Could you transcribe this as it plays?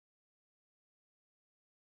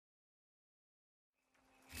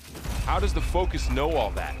How does the Focus know all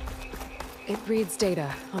that? It reads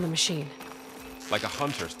data on the machine. Like a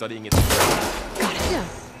hunter studying its... Got it, yeah.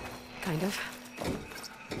 Kind of.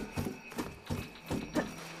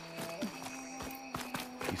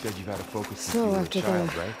 You said you've had a Focus since So you were a after child,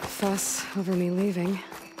 the right? fuss over me leaving,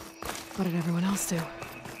 what did everyone else do?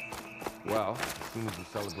 Well, as soon as the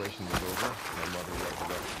celebration was over, my mother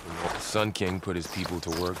resurrected from the Sun King put his people to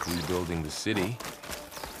work rebuilding the city,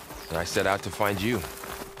 and I set out to find you.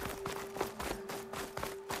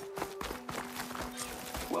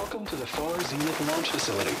 Welcome to the Thor Zenith launch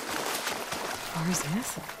facility. Thor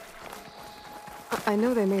Zenith? I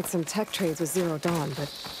know they made some tech trades with Zero Dawn, but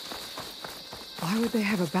why would they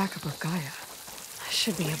have a backup of Gaia? I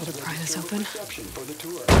should be able to pry this open. For the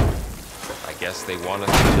tour. I guess they want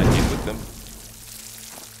us to check in with them.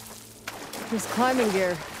 There's climbing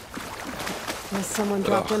gear. Unless someone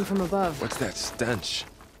dropped in from above. What's that stench?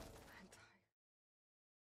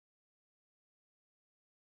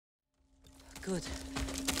 Good.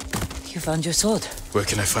 You found your sword. Where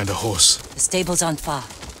can I find a horse? The stables aren't far.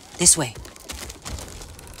 This way.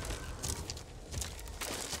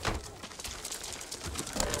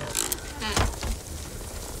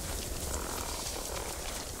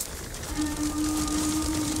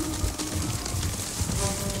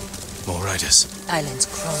 More riders. Islands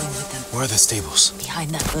crawling with them. Where are the stables?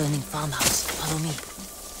 Behind that burning farmhouse. Follow me.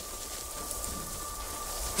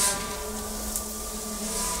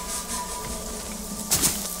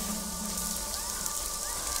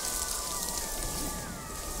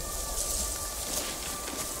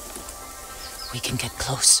 We can get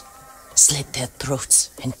close, slit their throats,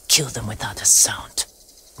 and kill them without a sound.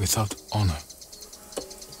 Without honor.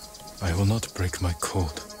 I will not break my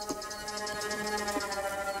code.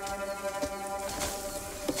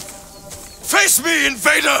 Face me,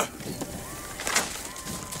 invader!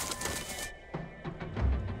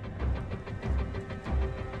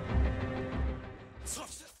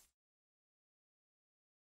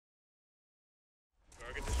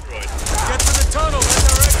 Target destroyed. Get to the tunnel, that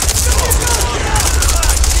direction!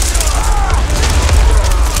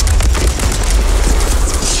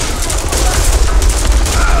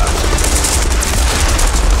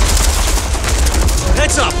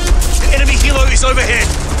 Heads up! The enemy helo is overhead!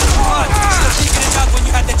 Run! You should have taken it out when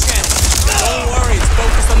you had the chance. Don't worry, it's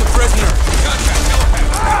focused on the prisoner.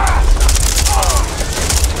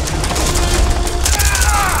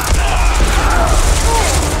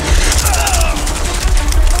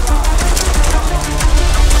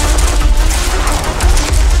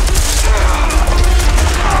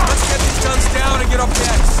 Let's get these guns down and get up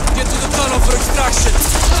next. Get to the tunnel for extraction.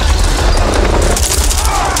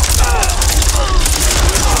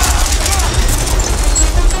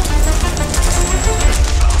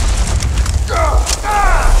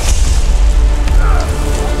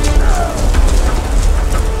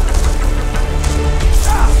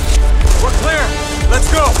 We're clear.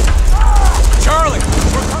 Let's go. Charlie,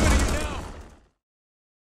 we're coming to you now.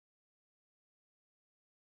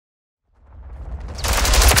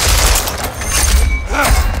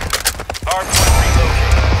 Hardpoint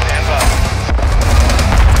relocated. Stand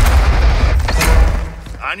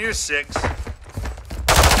by. On your six.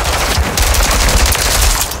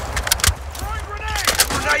 Throwing grenade!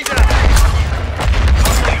 Grenade out!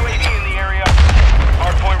 UAV in the area.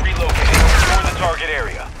 Hardpoint relocated. Secure the target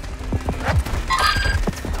area.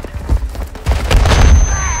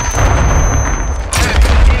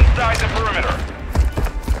 Enemy inside the perimeter.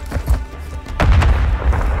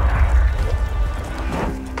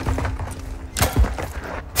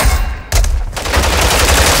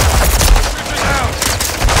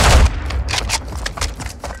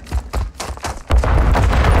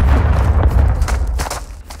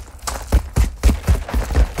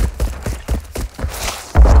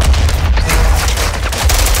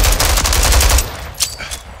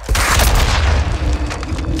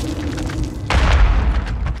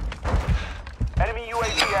 Enemy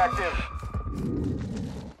UAV active.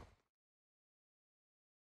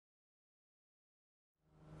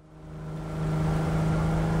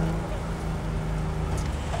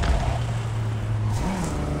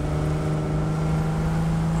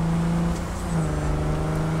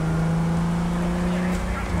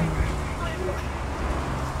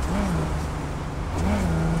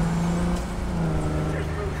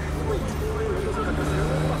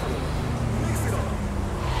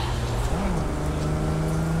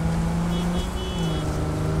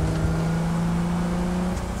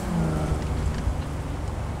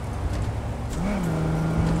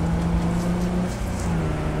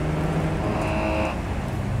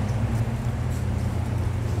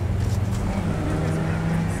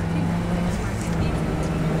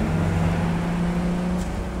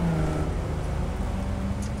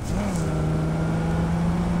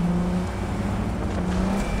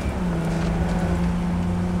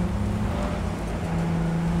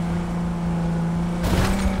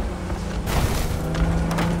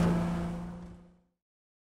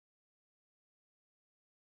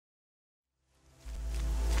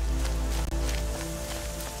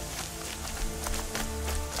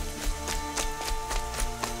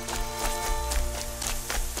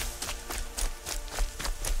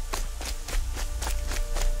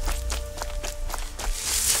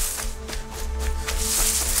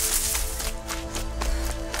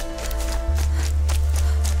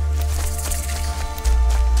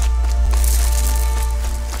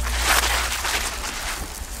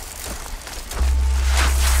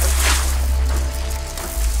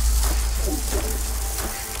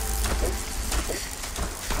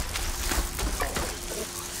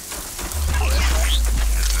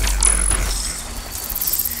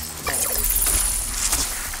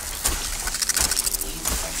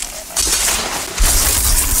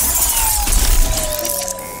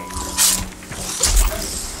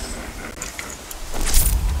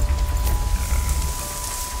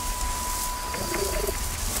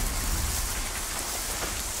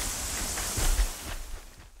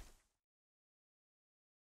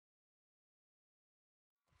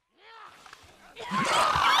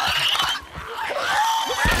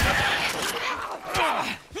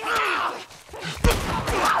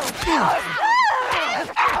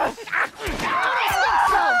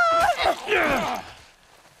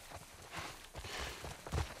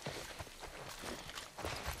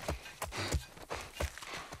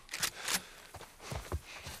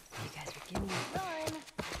 guys are giving me a run.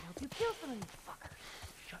 I hope you kill some of these fuckers.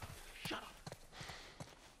 Shut up.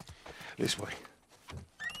 This way.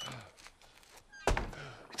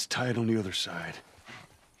 It's tied on the other side.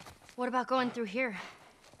 What about going through here?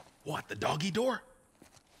 What, the doggy door?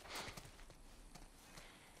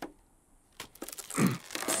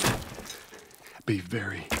 Be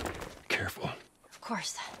very careful. Of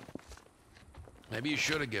course. Maybe you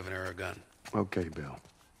should have given her a gun. Okay, Bill.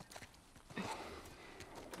 There's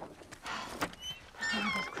one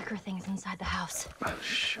of those clicker things inside the house. Oh,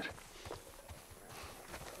 shit.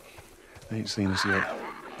 They ain't seen us yet. Tell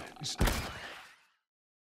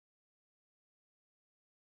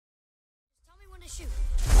me when to shoot.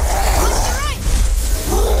 Look to the right!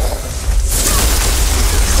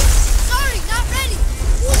 Sorry, not ready!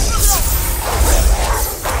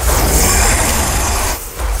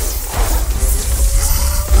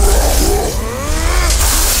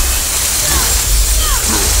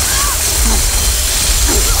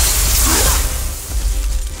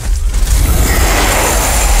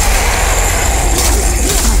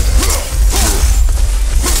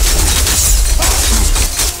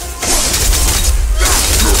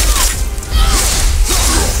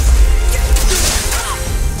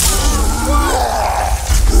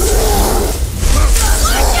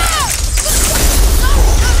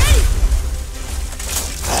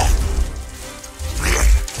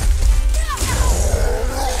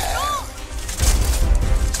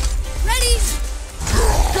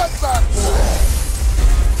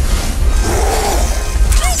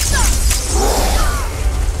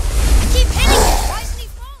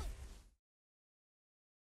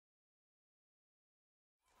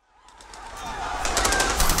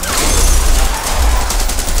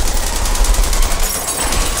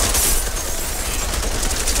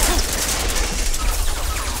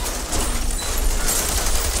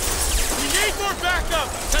 Backup!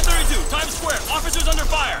 1032, Times Square. Officers under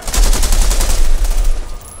fire.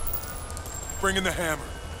 Bring in the hammer.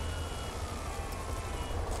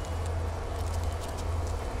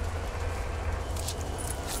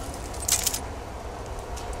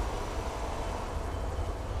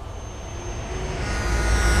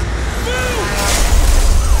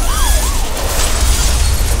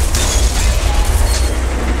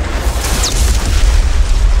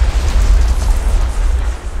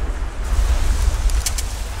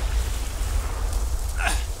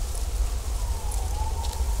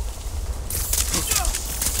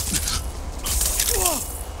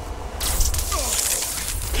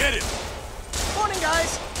 Get it! Morning,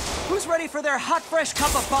 guys! Who's ready for their hot, fresh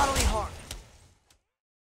cup of bodily harm?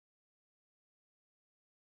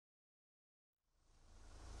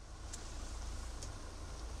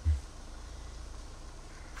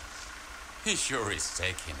 He sure is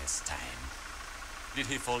taking his time. Did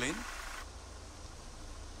he fall in?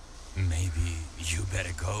 Maybe you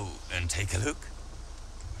better go and take a look.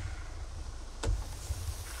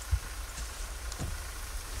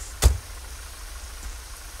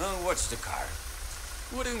 Oh, watch the car.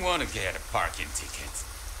 Wouldn't want to get a parking ticket.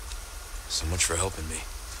 So much for helping me.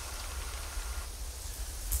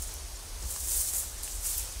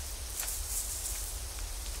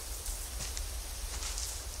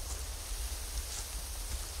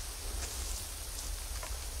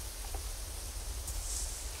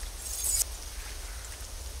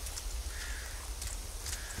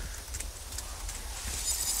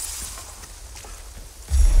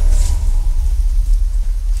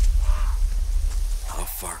 How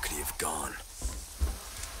far could he have gone?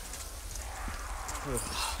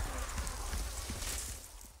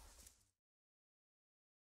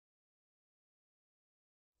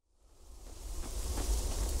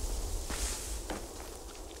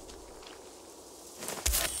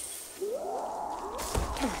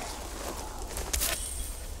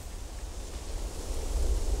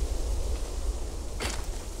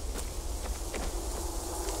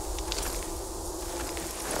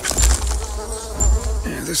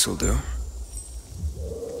 Yeah, this'll do.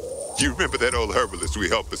 You remember that old herbalist we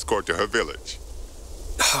helped escort to her village?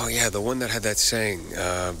 Oh, yeah, the one that had that saying,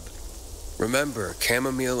 remember,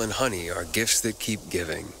 chamomile and honey are gifts that keep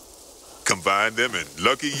giving. Combine them and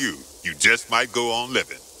lucky you just might go on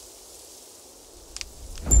living.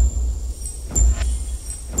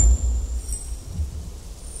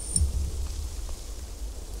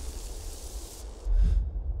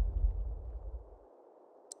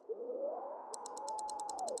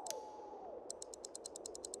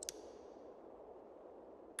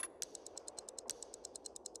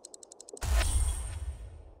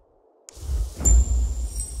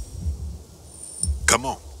 Come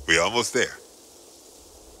on, we're almost there.